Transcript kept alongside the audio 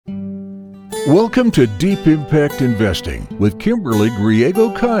Welcome to Deep Impact Investing with Kimberly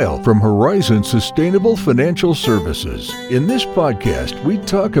Griego-Kyle from Horizon Sustainable Financial Services. In this podcast, we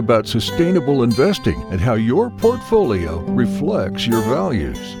talk about sustainable investing and how your portfolio reflects your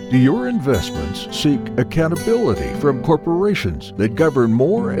values. Do your investments seek accountability from corporations that govern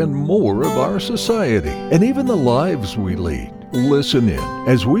more and more of our society and even the lives we lead? Listen in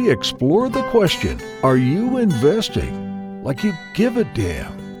as we explore the question, are you investing like you give a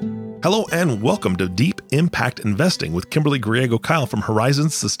damn? Hello and welcome to Deep Impact Investing with Kimberly Griego-Kyle from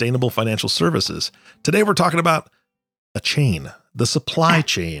Horizon Sustainable Financial Services. Today we're talking about a chain, the supply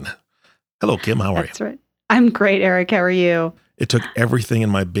chain. Hello, Kim. How are you? That's right. I'm great, Eric. How are you? It took everything in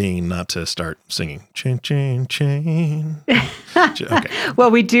my being not to start singing. Chain, chain, chain. Okay.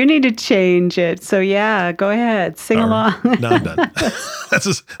 Well, we do need to change it. So yeah, go ahead. Sing along. No, I'm done.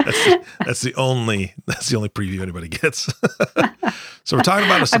 That's the only preview anybody gets. So we're talking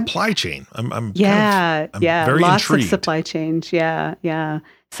about a supply chain. I'm very lots intrigued. Of supply chains. Yeah.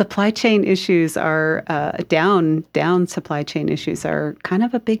 Supply chain issues are down supply chain issues are kind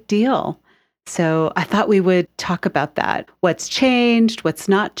of a big deal. So I thought we would talk about that. What's changed, what's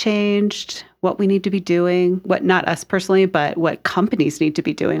not changed, what we need to be doing, what not us personally, but what companies need to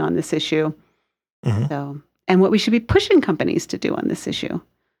be doing on this issue. Mm-hmm. So, and what we should be pushing companies to do on this issue.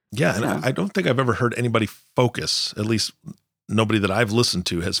 Yeah, and I don't think I've ever heard anybody focus, at least nobody that I've listened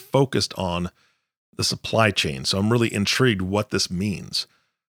to has focused on the supply chain. So I'm really intrigued what this means.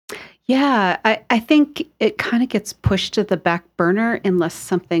 Yeah, I think it kind of gets pushed to the back burner unless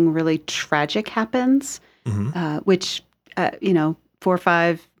something really tragic happens, which, 4 or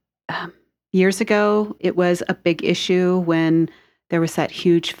 5 years ago, it was a big issue when there was that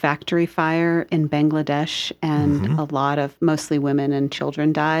huge factory fire in Bangladesh and a lot of mostly women and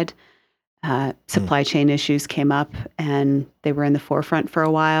children died. Supply chain issues came up and they were in the forefront for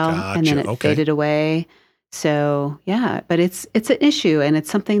a while and then it faded away. So yeah, but it's an issue and it's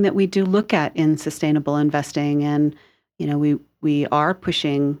something that we do look at in sustainable investing, and we are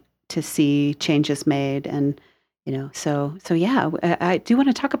pushing to see changes made, and so yeah, I do want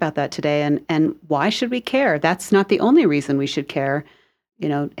to talk about that today, and why should we care? That's not the only reason we should care.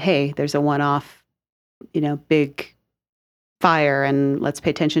 Hey, there's a one-off, big fire, and let's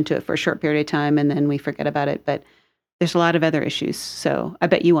pay attention to it for a short period of time, and then we forget about it, but there's a lot of other issues. So I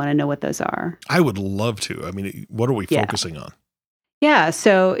bet you want to know what those are. I would love to. I mean, what are we focusing on? Yeah.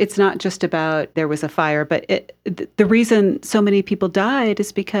 So it's not just about there was a fire, but the reason so many people died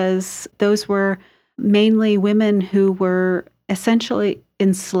is because those were mainly women who were essentially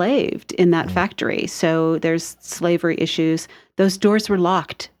enslaved in that factory. So there's slavery issues. Those doors were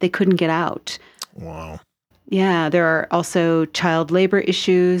locked. They couldn't get out. Wow. Yeah. There are also child labor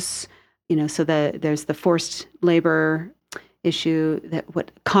issues. So there's the forced labor issue,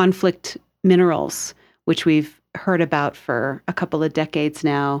 conflict minerals, which we've heard about for a couple of decades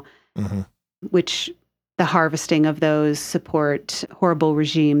now, which the harvesting of those support horrible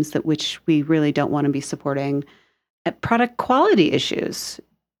regimes which we really don't want to be supporting. Product quality issues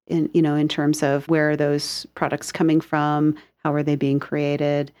in terms of where are those products coming from, how are they being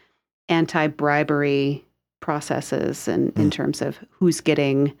created, anti-bribery processes, and in terms of who's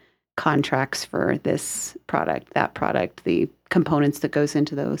getting contracts for this product, that product, the components that goes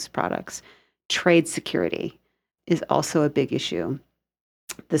into those products. Trade security is also a big issue.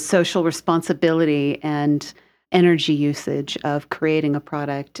 The social responsibility and energy usage of creating a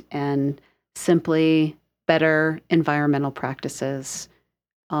product, and simply better environmental practices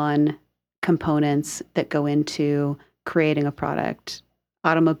on components that go into creating a product.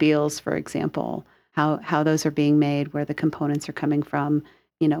 Automobiles, for example, how those are being made, where the components are coming from.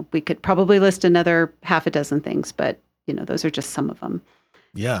 We could probably list another half a dozen things, but, those are just some of them.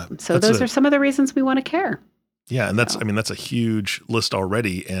 Yeah. So those are some of the reasons we want to care. Yeah. And that's a huge list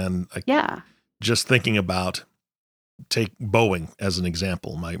already. And just thinking about, take Boeing as an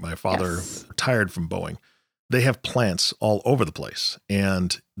example. My father retired from Boeing. They have plants all over the place.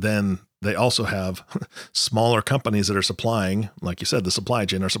 And then they also have smaller companies that are supplying, like you said, the supply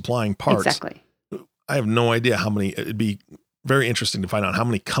chain are supplying parts. Exactly. I have no idea how many. It'd be very interesting to find out how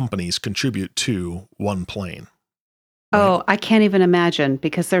many companies contribute to one plane. Right? Oh, I can't even imagine,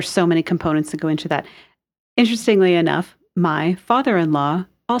 because there's so many components that go into that. Interestingly enough, my father-in-law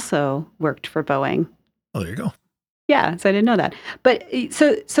also worked for Boeing. Oh, there you go. Yeah, so I didn't know that. But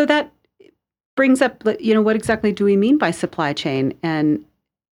so that brings up, what exactly do we mean by supply chain? And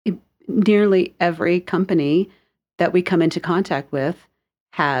nearly every company that we come into contact with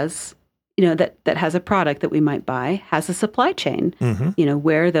has that has a product that we might buy, has a supply chain,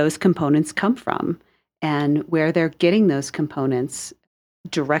 where those components come from and where they're getting those components.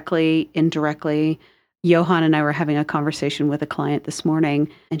 directly, indirectly. Johan and I were having a conversation with a client this morning,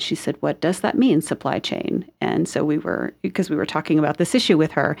 and she said, "What does that mean, supply chain?" And so because we were talking about this issue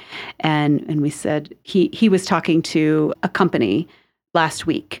with her, and we said he was talking to a company last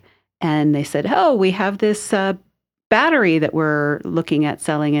week, and they said, "Oh, we have this battery that we're looking at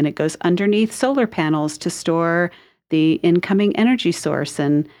selling, and it goes underneath solar panels to store the incoming energy source."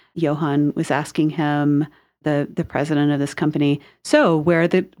 And Johan was asking him, the president of this company, "So where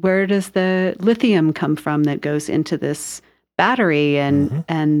does the lithium come from that goes into this battery?"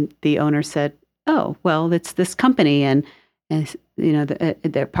 And the owner said, "Oh, well, it's this company, and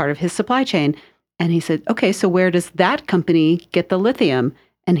they're part of his supply chain." And he said, "Okay, so where does that company get the lithium?"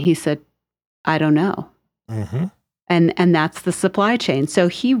 And he said, "I don't know." Mm-hmm. And that's the supply chain. So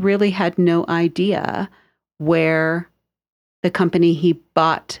he really had no idea where the company he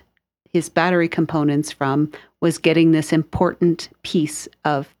bought his battery components from was getting this important piece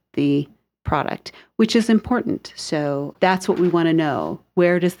of the product, which is important. So that's what we want to know.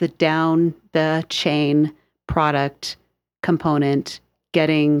 Where does the down the chain product component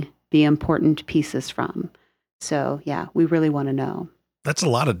getting the important pieces from? So yeah, we really want to know. That's a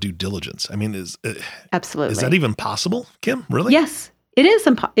lot of due diligence. I mean, absolutely. Is that even possible, Kim? Really? Yes, it is.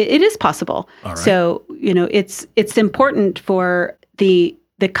 It is possible. All right. So, it's important for the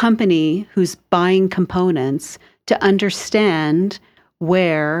company who's buying components to understand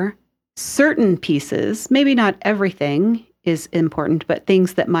where certain pieces, maybe not everything is important, but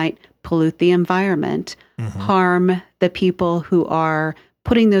things that might pollute the environment, harm the people who are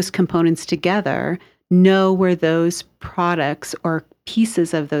putting those components together, know where those products or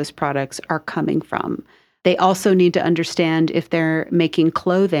pieces of those products are coming from. They also need to understand, if they're making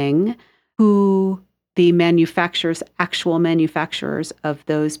clothing, who the actual manufacturers of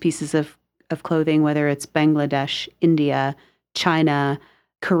those pieces of clothing, whether it's Bangladesh, India, China,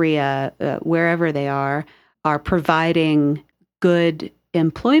 Korea, wherever they are providing good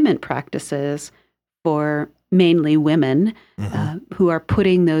employment practices for mainly women who are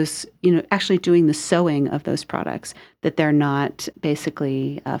putting those, actually doing the sewing of those products, that they're not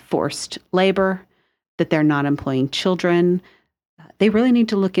basically forced labor, that they're not employing children. They really need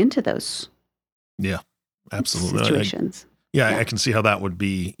to look into those. Yeah, absolutely. Situations. I can see how that would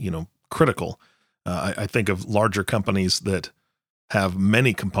be, critical. I think of larger companies that have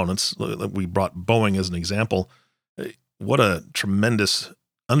many components. We brought Boeing as an example. What a tremendous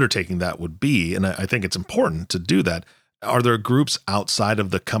undertaking that would be. And I think it's important to do that. Are there groups outside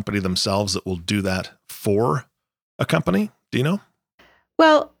of the company themselves that will do that for a company? Do you know?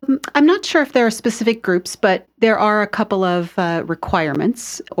 Well, I'm not sure if there are specific groups, but there are a couple of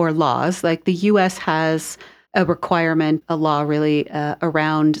requirements or laws. Like the U.S. has a requirement, a law really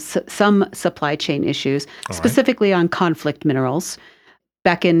around some supply chain issues, specifically on conflict minerals.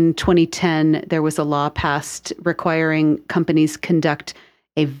 Back in 2010, there was a law passed requiring companies conduct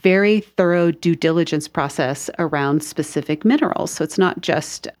a very thorough due diligence process around specific minerals. So it's not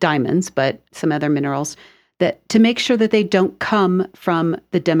just diamonds, but some other minerals, that to make sure that they don't come from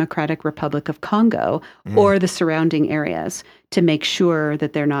the Democratic Republic of Congo or the surrounding areas, to make sure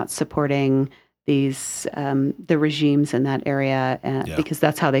that they're not supporting these the regimes in that area, because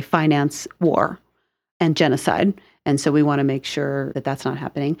that's how they finance war and genocide. And so we want to make sure that that's not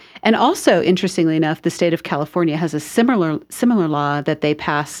happening. And also, interestingly enough, the state of California has a similar law that they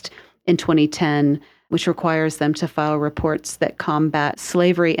passed in 2010, which requires them to file reports that combat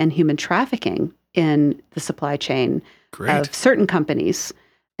slavery and human trafficking in the supply chain of certain companies.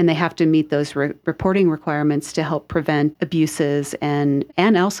 And they have to meet those reporting requirements to help prevent abuses and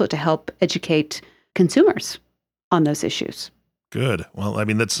also to help educate consumers on those issues. Good. Well, I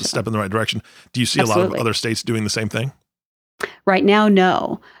mean, that's a step in the right direction. Do you see a lot of other states doing the same thing? Right now,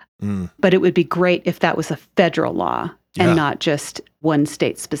 no. But it would be great if that was a federal law and not just one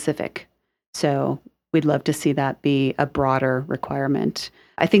state specific. So we'd love to see that be a broader requirement.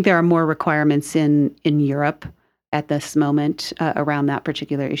 I think there are more requirements in Europe at this moment around that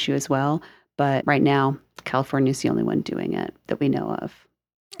particular issue as well. But right now, California is the only one doing it that we know of.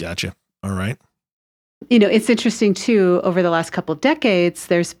 Gotcha. All right. It's interesting too, over the last couple of decades,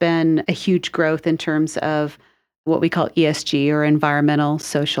 there's been a huge growth in terms of what we call ESG, or environmental,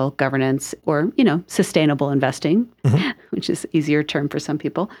 social governance, or, sustainable investing, which is an easier term for some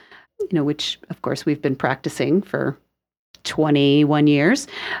people, which of course we've been practicing for 21 years.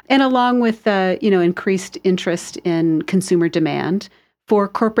 And along with, increased interest in consumer demand for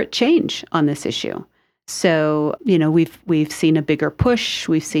corporate change on this issue. So, we've seen a bigger push.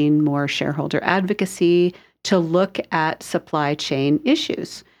 We've seen more shareholder advocacy to look at supply chain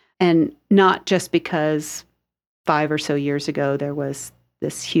issues. And not just because 5 or so years ago there was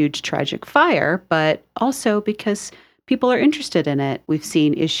this huge tragic fire, but also because people are interested in it. We've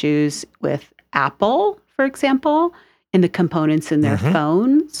seen issues with Apple, for example, in the components in their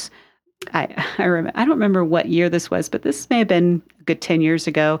phones. I don't remember what year this was, but this may have been a good 10 years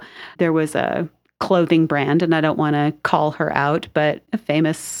ago. There was a clothing brand, and I don't want to call her out, but a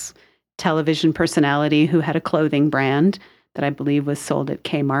famous television personality who had a clothing brand that I believe was sold at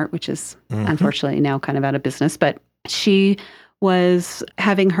Kmart, which is unfortunately now kind of out of business. But she was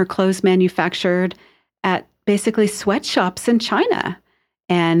having her clothes manufactured at basically sweatshops in China.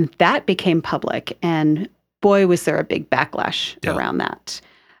 And that became public. And boy, was there a big backlash around that.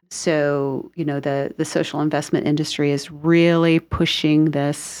 So, the social investment industry is really pushing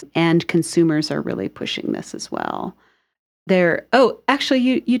this, and consumers are really pushing this as well.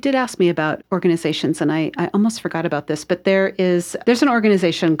 Actually, you did ask me about organizations, and I almost forgot about this, but there's an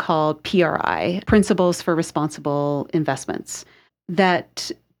organization called PRI, Principles for Responsible Investments,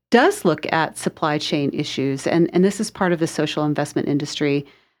 that does look at supply chain issues. And this is part of the social investment industry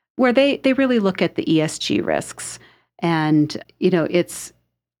where they really look at the ESG risks. And,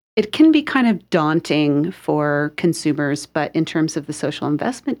 it can be kind of daunting for consumers, but in terms of the social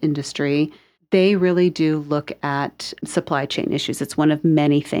investment industry, they really do look at supply chain issues. It's one of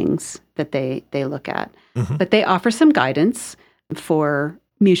many things that they look at. But they offer some guidance for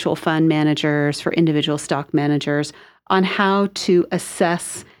mutual fund managers, for individual stock managers, on how to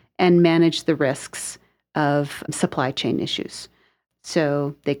assess and manage the risks of supply chain issues.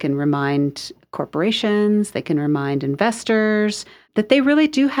 So they can remind corporations, they can remind investors that they really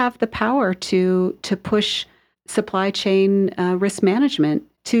do have the power to push supply chain risk management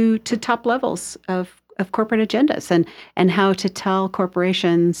to top levels of corporate agendas, and how to tell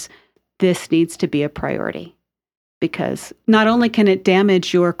corporations this needs to be a priority. Because not only can it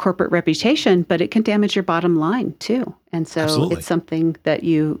damage your corporate reputation, but it can damage your bottom line too. And so It's something that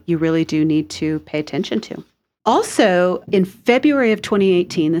you really do need to pay attention to. Also, in February of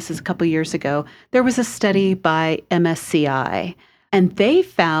 2018, this is a couple years ago, there was a study by MSCI, and they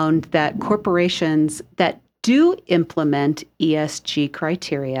found that corporations that do implement ESG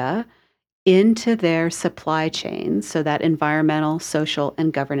criteria into their supply chains, so that environmental, social,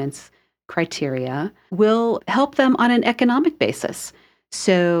 and governance criteria, will help them on an economic basis.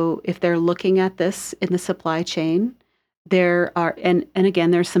 So if they're looking at this in the supply chain, there are, and again,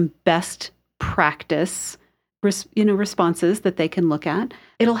 there's some best practice responses that they can look at.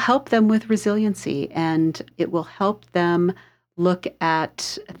 It'll help them with resiliency, and it will help them look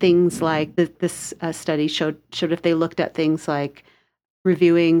at things like this study showed if they looked at things like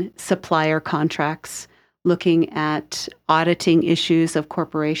reviewing supplier contracts, looking at auditing issues of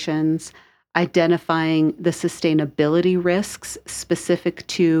corporations, identifying the sustainability risks specific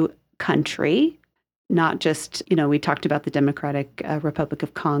to country. Not just, we talked about the Democratic Republic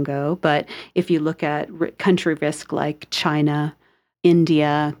of Congo, but if you look at country risk like China,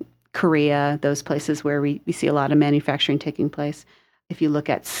 India, Korea, those places where we see a lot of manufacturing taking place. If you look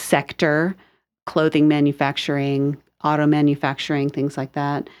at sector, clothing manufacturing, auto manufacturing, things like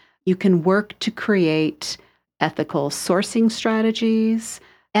that, you can work to create ethical sourcing strategies,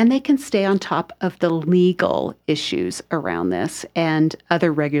 and they can stay on top of the legal issues around this and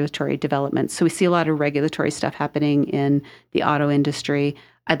other regulatory developments. So we see a lot of regulatory stuff happening in the auto industry.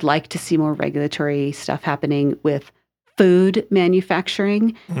 I'd like to see more regulatory stuff happening with food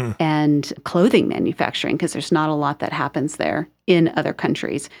manufacturing and clothing manufacturing, because there's not a lot that happens there in other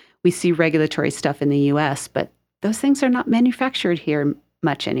countries. We see regulatory stuff in the US, but those things are not manufactured here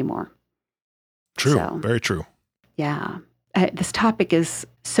much anymore. True, very true. Yeah. This topic is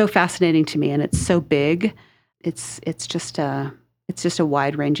so fascinating to me, and it's so big. It's just a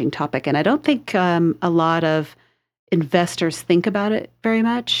wide-ranging topic, and I don't think a lot of investors think about it very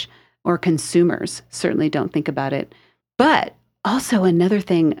much, or consumers certainly don't think about it. But also another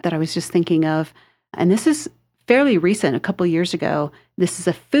thing that I was just thinking of, and this is fairly recent, a couple years ago, this is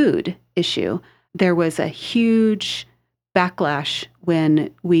a food issue. There was a huge backlash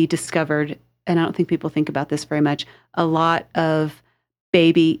when we discovered, and I don't think people think about this very much, a lot of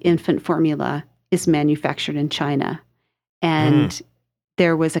baby infant formula is manufactured in China. And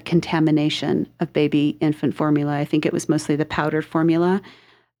there was a contamination of baby infant formula. I think it was mostly the powdered formula.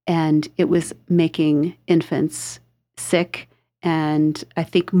 And it was making infants sick. And I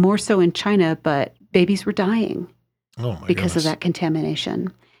think more so in China, but babies were dying because of that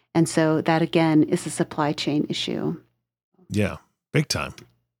contamination. And so that, again, is a supply chain issue. Yeah, big time.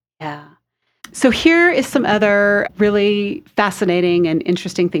 Yeah. So here is some other really fascinating and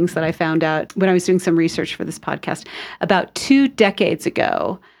interesting things that I found out when I was doing some research for this podcast. About 2 decades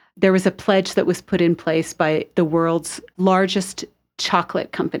ago, there was a pledge that was put in place by the world's largest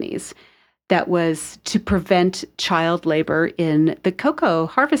chocolate companies that was to prevent child labor in the cocoa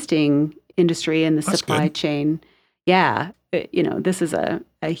harvesting industry and the supply chain. Yeah. This is a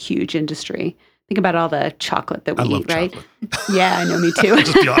huge industry. Think about all the chocolate that we eat, right? Yeah, I know, me too.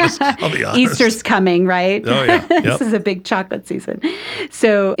 Just be honest. I'll be honest. Easter's coming, right? Oh, yeah. Yep. This is a big chocolate season.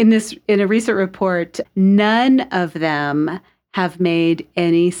 So in a recent report, none of them have made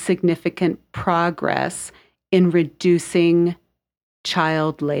any significant progress in reducing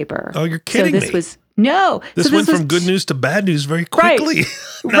child labor. Oh, you're kidding me. This went from good news to bad news very quickly.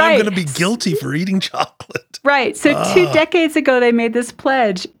 Right. Now I'm going to be guilty for eating chocolate. Right. So 2 decades ago, they made this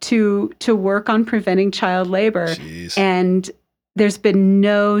pledge to work on preventing child labor. Jeez. And there's been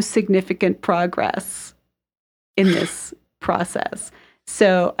no significant progress in this process.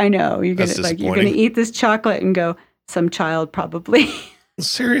 So I know you're going to eat this chocolate and go, some child probably.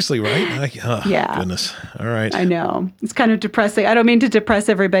 Seriously, right? Yeah. Goodness. All right. I know. It's kind of depressing. I don't mean to depress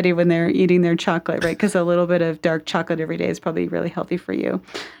everybody when they're eating their chocolate, right? Because a little bit of dark chocolate every day is probably really healthy for you.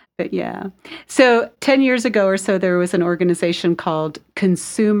 But yeah. So 10 years ago or so, there was an organization called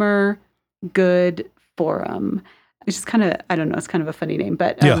Consumer Good Forum. It's just kind of, I don't know, it's kind of a funny name.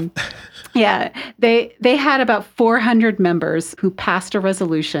 But yeah, they had about 400 members who passed a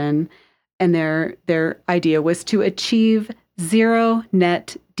resolution, and their idea was to achieve zero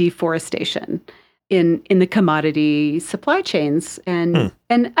net deforestation in the commodity supply chains. And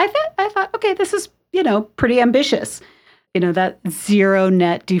I thought, okay, this is, pretty ambitious, that zero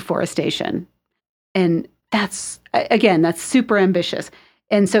net deforestation. And that's super ambitious.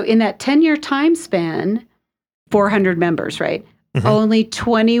 And so in that 10-year time span, 400 members, right? Mm-hmm. Only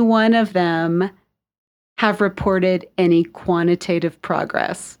 21 of them have reported any quantitative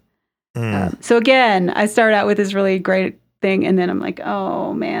progress. So again, I start out with this really great thing, and then I'm like,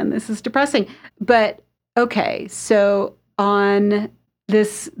 oh man, this is depressing. But okay, so on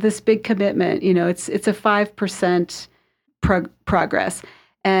this big commitment, it's a 5% progress,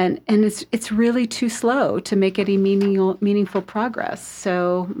 and it's really too slow to make any meaningful progress.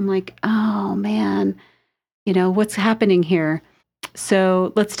 So I'm like, oh man, what's happening here?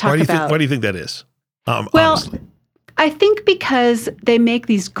 So let's talk about. Why do you think that is? Well, honestly. I think because they make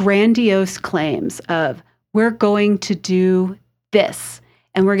these grandiose claims of, we're going to do this,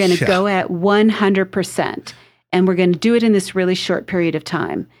 and we're going to go at 100%, and we're going to do it in this really short period of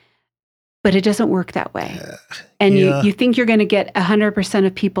time. But it doesn't work that way. And you think you're going to get 100%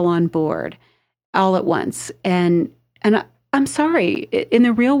 of people on board all at once. And I'm sorry, in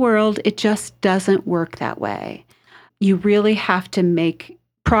the real world, it just doesn't work that way. You really have to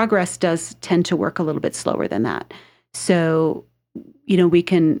progress does tend to work a little bit slower than that. So,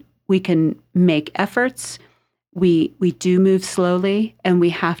 we can make efforts. We do move slowly, and we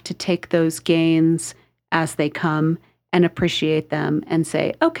have to take those gains as they come and appreciate them and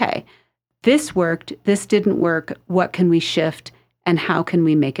say, okay, this worked, this didn't work. What can we shift, and how can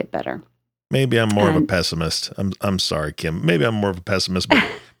we make it better? Maybe I'm more of a pessimist. I'm sorry, Kim. Maybe I'm more of a pessimist, but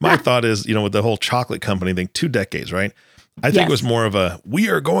my thought is, with the whole chocolate company thing, 2 decades, right? I think it was more of we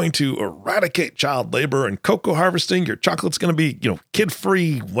are going to eradicate child labor and cocoa harvesting. Your chocolate's going to be,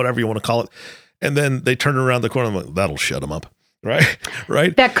 kid-free, whatever you want to call it. And then they turn around the corner and I'm like, that'll shut them up. Right?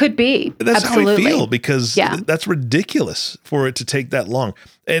 Right? That could be. That's Absolutely. How I feel, because that's ridiculous for it to take that long.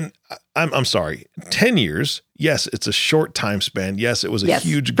 And I'm sorry, 10 years, yes, it's a short time span. Yes, it was a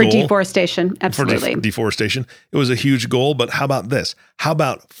huge goal. For deforestation, absolutely. For deforestation, it was a huge goal. But how about this? How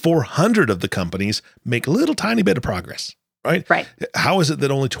about 400 of the companies make a little tiny bit of progress? Right? Right. How is it that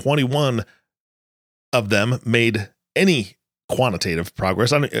only 21 of them made any quantitative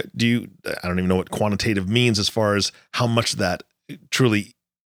progress? I don't even know what quantitative means as far as how much that truly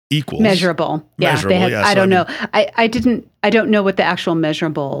equals. Measurable. Yeah. I don't know. I don't know what the actual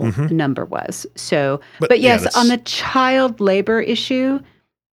measurable number was. So, but yes, on the child labor issue,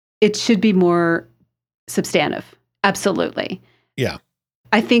 it should be more substantive. Absolutely. Yeah.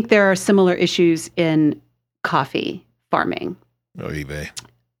 I think there are similar issues in coffee farming. Oh, eBay.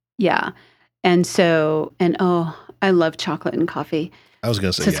 Yeah. And so, I love chocolate and coffee. I was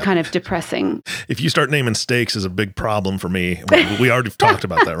going to say, so it's kind of depressing. If you start naming steaks is a big problem for me. We already talked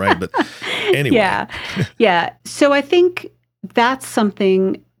about that, right? But anyway. Yeah. So I think that's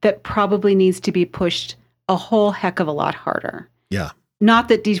something that probably needs to be pushed a whole heck of a lot harder. Yeah. Not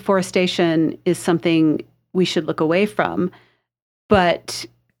that deforestation is something we should look away from, but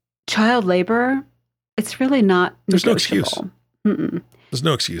child labor, it's really not negotiable. No excuse. There's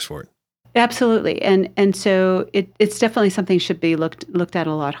no excuse for it. Absolutely. And so it's definitely something should be looked at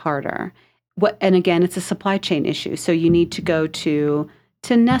a lot harder. And again, it's a supply chain issue. So you need to go to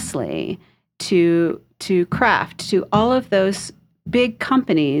Nestle, to Kraft, to all of those big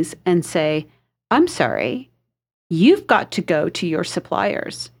companies and say, I'm sorry, you've got to go to your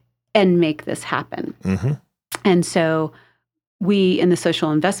suppliers and make this happen. Mm-hmm. And so we in the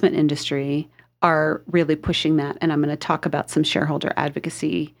social investment industry are really pushing that. And I'm going to talk about some shareholder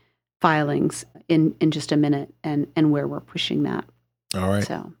advocacy filings in just a minute and where we're pushing that. All right.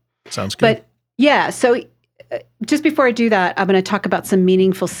 So sounds good. But yeah, so just before I do that, I'm going to talk about some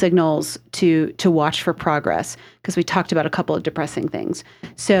meaningful signals to watch for progress, because we talked about a couple of depressing things.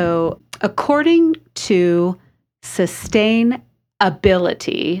 So according to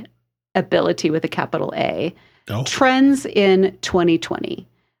Sustainability, ability with a capital A, trends in 2020.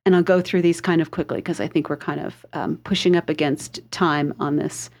 And I'll go through these kind of quickly because I think we're kind of pushing up against time on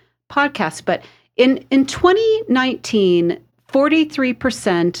this podcast. But in 2019,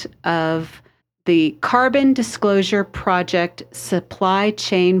 43% of the Carbon Disclosure Project Supply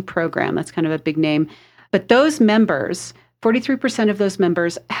Chain Program, that's kind of a big name, but those members, 43% of those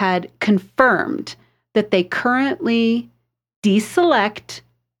members had confirmed that they currently deselect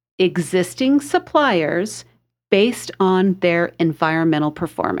existing suppliers based on their environmental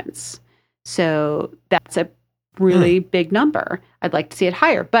performance. So that's a really big number. I'd like to see it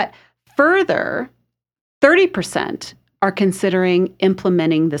higher. But further, 30% are considering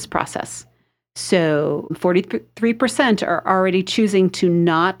implementing this process. So 43% are already choosing to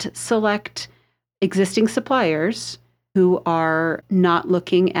not select existing suppliers who are not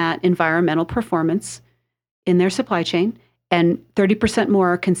looking at environmental performance in their supply chain, and 30%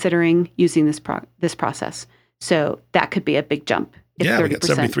 more are considering using this process. So that could be a big jump. Yeah, we got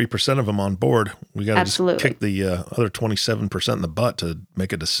 73% of them on board. We got to just kick the other 27% in the butt to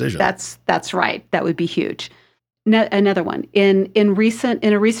make a decision. That's right. That would be huge. Another one in a recent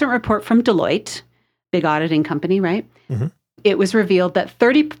report from Deloitte, big auditing company, right? Mm-hmm. It was revealed that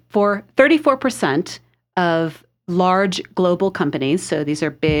 34% of large global companies, so these are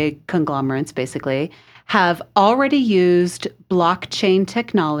big conglomerates basically, have already used blockchain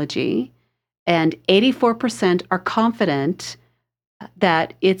technology, and 84% are confident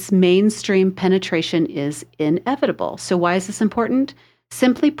that its mainstream penetration is inevitable. So why is this important?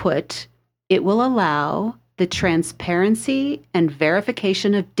 Simply put, it will allow the transparency and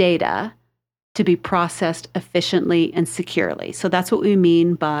verification of data to be processed efficiently and securely. So that's what we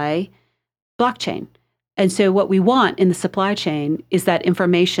mean by blockchain. And so what we want in the supply chain is that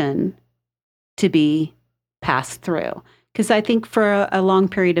information to be passed through. Because I think for a long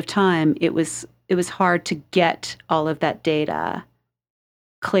period of time, it was hard to get all of that data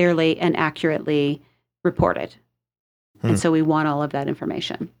clearly and accurately reported. And so we want all of that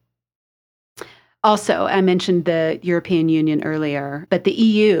information. Also, I mentioned the European Union earlier, but the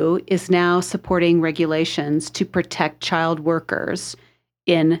EU is now supporting regulations to protect child workers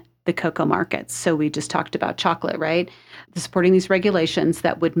in the cocoa markets. So we just talked about chocolate, right? They're supporting these regulations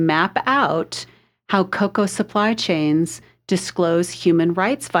that would map out how cocoa supply chains disclose human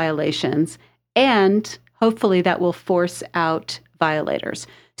rights violations, and hopefully that will force out violators.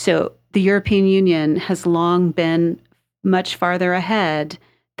 So the European Union has long been much farther ahead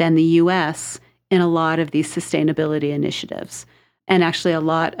than the US in a lot of these sustainability initiatives. And actually a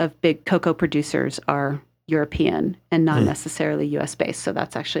lot of big cocoa producers are European and not necessarily US based. So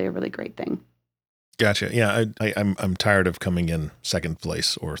that's actually a really great thing. Gotcha. Yeah, I'm tired of coming in second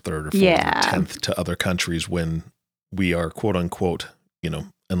place or third or fourth or 10th to other countries when we are quote unquote,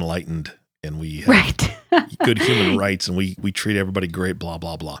 enlightened and we have good human rights and we treat everybody great, blah,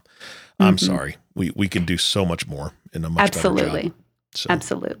 blah, blah. I'm sorry. We can do so much more in a much better job. So.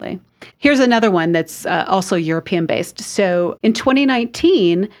 Absolutely. Here's another one that's also European based. So in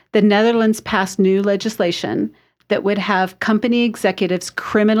 2019, the Netherlands passed new legislation that would have company executives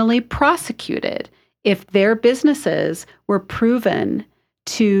criminally prosecuted if their businesses were proven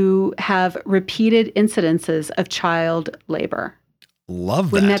to have repeated incidences of child labor. Love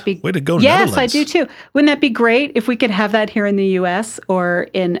that. Wouldn't that be, way to go, Yes, Netherlands. I do too. Wouldn't that be great if we could have that here in the U.S. or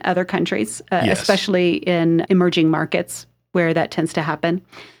in other countries, especially in emerging markets where that tends to happen?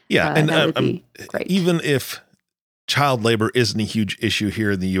 Yeah, and that would be great. Even if child labor isn't a huge issue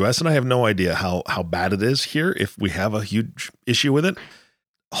here in the U.S., and I have no idea how bad it is here if we have a huge issue with it,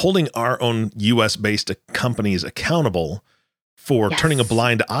 holding our own U.S.-based companies accountable for turning a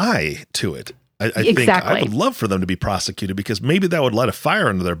blind eye to it. I think I would love for them to be prosecuted because maybe that would light a fire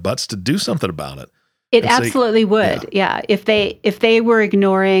under their butts to do something about it. It absolutely would. Yeah. If they were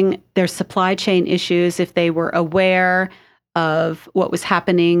ignoring their supply chain issues, if they were aware of what was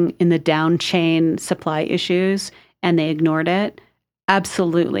happening in the down chain supply issues and they ignored it,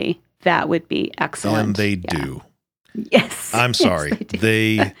 absolutely, that would be excellent. And they do. Yes. I'm sorry. Yes,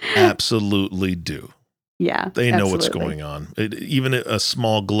 they absolutely do. Yeah. They know what's going on. Even a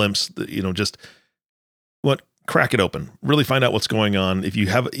small glimpse, just crack it open. Really find out what's going on. If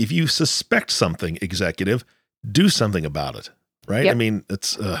you suspect something, executive, do something about it. Right? Yep. I mean,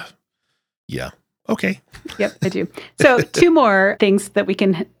 it's yeah. Okay. Yep, I do. So 2 more things that we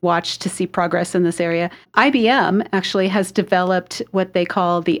can watch to see progress in this area. IBM actually has developed what they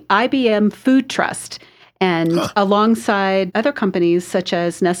call the IBM Food Trust. And alongside other companies such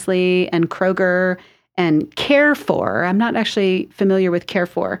as Nestle and Kroger and Carrefour, I'm not actually familiar with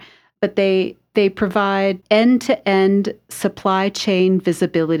Carrefour, but they provide end-to-end supply chain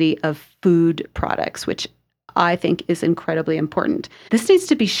visibility of food products, which I think is incredibly important. This needs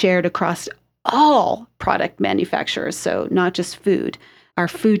to be shared across all product manufacturers, so not just food. Our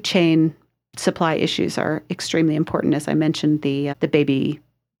food chain supply issues are extremely important, as I mentioned the baby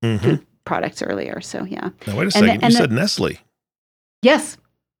food products earlier. So yeah. Now wait a second. You said Nestle. Yes.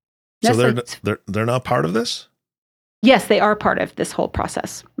 So they're not part of this? Yes, they are part of this whole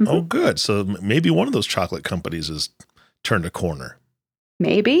process. Mm-hmm. Oh, good. So maybe one of those chocolate companies has turned a corner.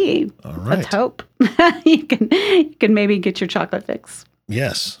 Maybe. All right. Let's hope. you can maybe get your chocolate fix.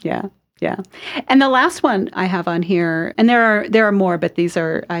 Yes. Yeah. Yeah. And the last one I have on here, and there are more, but these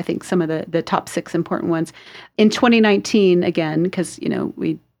are, I think, some of the top 6 important ones. In 2019, again, because,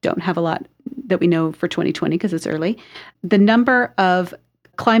 we don't have a lot that we know for 2020 because it's early, the number of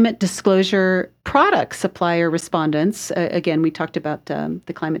climate disclosure product supplier respondents, again, we talked about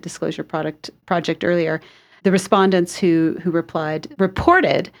the climate disclosure project earlier, the respondents who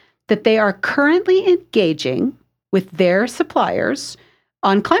reported that they are currently engaging with their suppliers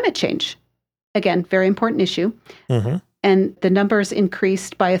on climate change. Again, very important issue. Mm-hmm. And the numbers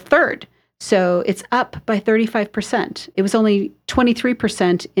increased by 1/3. So it's up by 35%. It was only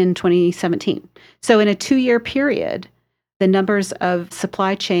 23% in 2017. So in a 2-year period, the numbers of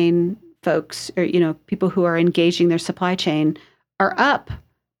supply chain folks, or people who are engaging their supply chain, are up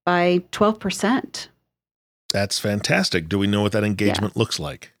by 12%. That's fantastic. Do we know what that engagement looks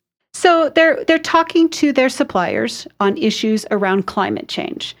like? So they're talking to their suppliers on issues around climate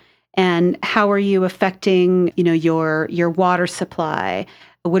change and how are you affecting, your water supply?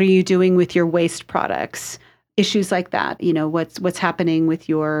 What are you doing with your waste products? Issues like that. What's happening with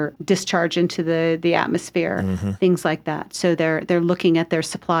your discharge into the atmosphere, things like that. So they're looking at their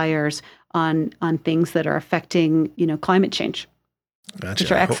suppliers on things that are affecting, climate change. Gotcha.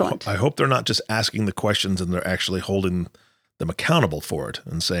 Which are excellent. I hope they're not just asking the questions and they're actually holding them accountable for it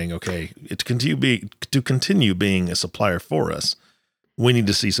and saying, okay, to continue being a supplier for us, we need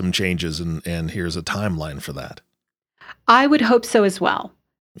to see some changes and here's a timeline for that. I would hope so as well.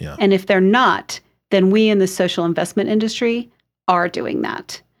 Yeah. And if they're not, then we in the social investment industry are doing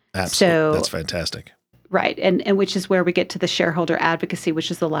that. Absolutely. So, that's fantastic. Right. And which is where we get to the shareholder advocacy,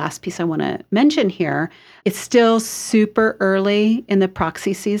 which is the last piece I want to mention here. It's still super early in the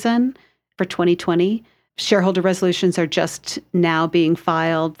proxy season for 2020. Shareholder resolutions are just now being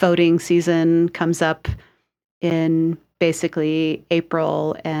filed. Voting season comes up in basically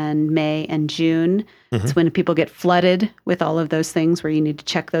April and May and June. It's when people get flooded with all of those things where you need to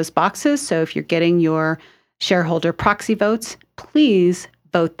check those boxes. So if you're getting your shareholder proxy votes, please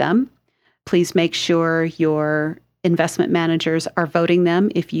vote them. Please make sure your investment managers are voting them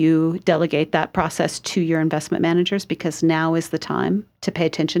if you delegate that process to your investment managers, because now is the time to pay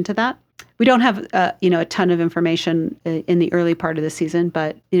attention to that. We don't have a ton of information in the early part of the season,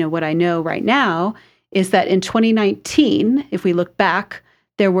 but what I know right now is that in 2019, if we look back,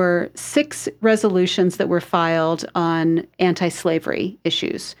 there were 6 resolutions that were filed on anti-slavery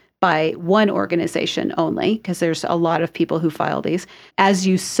issues by one organization only, because there's a lot of people who file these. As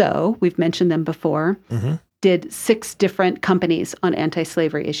You Sow, we've mentioned them before, did 6 different companies on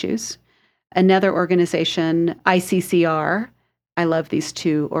anti-slavery issues. Another organization, ICCR, I love these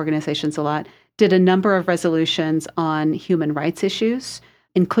 2 organizations a lot, did a number of resolutions on human rights issues,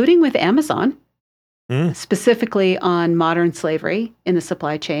 including with Amazon, specifically on modern slavery in the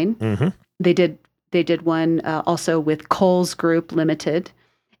supply chain. They did one also with Kohl's Group Limited.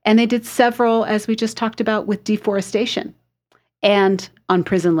 And they did several, as we just talked about, with deforestation and on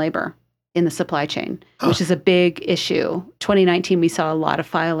prison labor in the supply chain, which is a big issue. 2019, we saw a lot of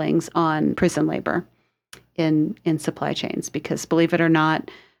filings on prison labor in supply chains because, believe it or not,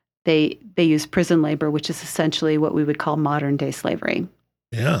 they use prison labor, which is essentially what we would call modern day slavery.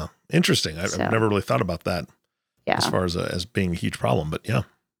 Yeah, interesting. I've never really thought about that as far as being a huge problem, but yeah.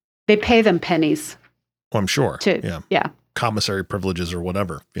 They pay them pennies. Well, I'm sure. Yeah. Commissary privileges or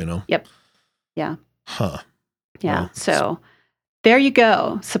whatever, Yep. Yeah. Huh. Yeah. So there you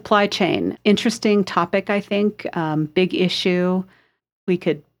go. Supply chain. Interesting topic, I think. Big issue. We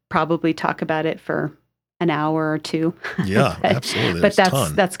could probably talk about it for an hour or two. Yeah, absolutely. But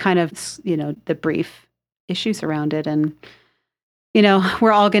that's kind of, the brief issues around it. And,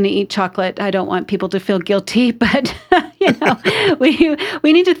 we're all going to eat chocolate. I don't want people to feel guilty, but,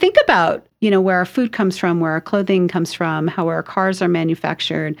 we need to think about, where our food comes from, where our clothing comes from, how our cars are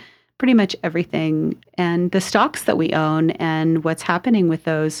manufactured, pretty much everything, and the stocks that we own and what's happening with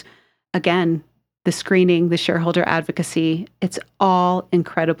those. Again, the screening, the shareholder advocacy, it's all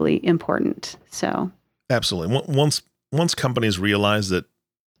incredibly important. So absolutely. Once companies realize that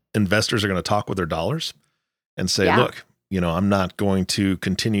investors are going to talk with their dollars and say, look, I'm not going to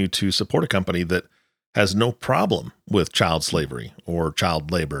continue to support a company that has no problem with child slavery or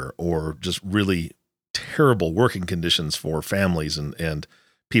child labor or just really terrible working conditions for families and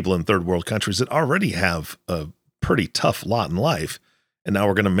people in third world countries that already have a pretty tough lot in life. And now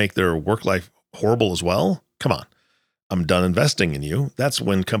we're going to make their work life horrible as well. Come on. I'm done investing in you. That's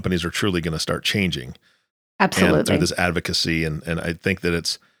when companies are truly going to start changing. Absolutely. And through this advocacy. And I think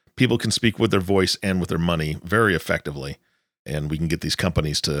that people can speak with their voice and with their money very effectively. And we can get these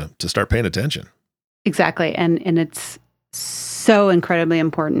companies to start paying attention. Exactly. And it's so incredibly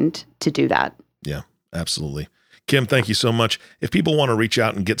important to do that. Yeah, absolutely. Kim, thank you so much. If people want to reach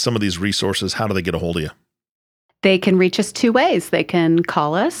out and get some of these resources, how do they get a hold of you? They can reach us two ways. They can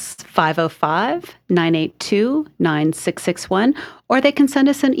call us 505-982-9661, or they can send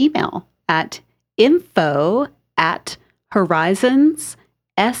us an email at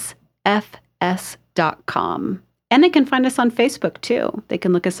info@horizonssfs.com. And they can find us on Facebook too. They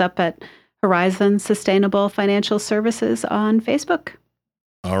can look us up at Horizon Sustainable Financial Services on Facebook.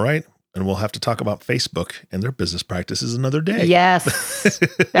 All right. And we'll have to talk about Facebook and their business practices another day. Yes,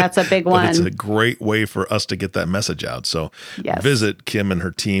 that's a big one. But it's a great way for us to get that message out. So Visit Kim and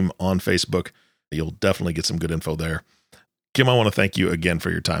her team on Facebook. You'll definitely get some good info there. Kim, I want to thank you again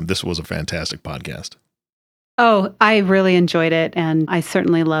for your time. This was a fantastic podcast. Oh, I really enjoyed it. And I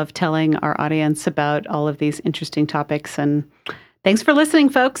certainly love telling our audience about all of these interesting topics. And thanks for listening,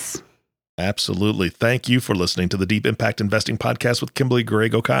 folks. Absolutely. Thank you for listening to the Deep Impact Investing Podcast with Kimberly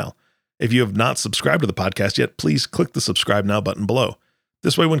Griego-Kyle. If you have not subscribed to the podcast yet, please click the subscribe now button below.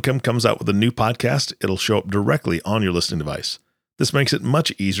 This way, when Kim comes out with a new podcast, it'll show up directly on your listening device. This makes it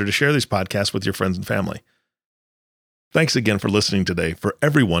much easier to share these podcasts with your friends and family. Thanks again for listening today. For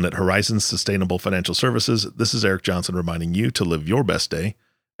everyone at Horizon Sustainable Financial Services, this is Eric Johnson reminding you to live your best day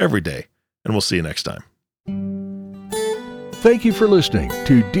every day, and we'll see you next time. Thank you for listening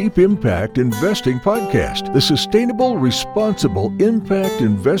to Deep Impact Investing Podcast, the sustainable, responsible impact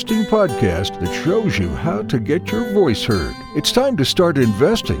investing podcast that shows you how to get your voice heard. It's time to start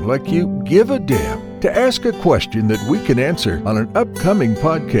investing like you give a damn. To ask a question that we can answer on an upcoming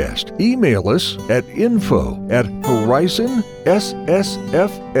podcast, email us at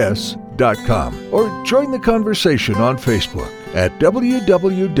info@horizonssfs.com or join the conversation on Facebook at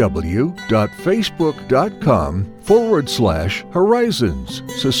www.facebook.com/Horizons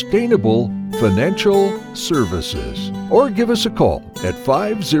Sustainable Financial Services, or give us a call at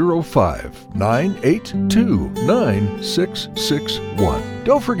 505-982-9661.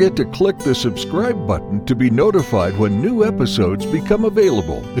 Don't forget to click the subscribe button to be notified when new episodes become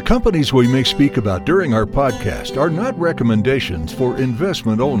available. The companies we may speak about during our podcast are not recommendations for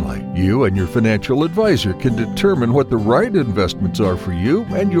investment only. You and your financial advisor can determine what the right investments are for you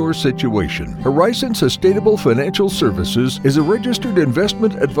and your situation. Horizon Sustainable Financial Services is a registered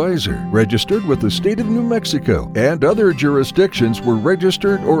investment advisor, registered with the state of New Mexico, and other jurisdictions were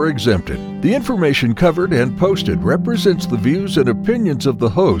registered or exempted. The information covered and posted represents the views and opinions of the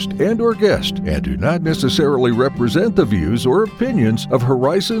host and or guest, and do not necessarily represent the views or opinions of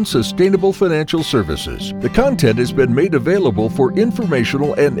Horizon Sustainable Financial Services. The content has been made available for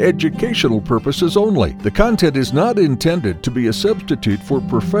informational and educational purposes only. The content is not intended to be a substitute for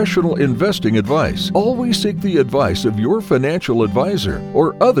professional investing advice. Always seek the advice of your financial advisor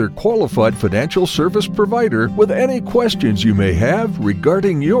or other qualified financial service provider with any questions you may have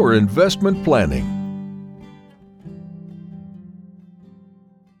regarding your investment planning.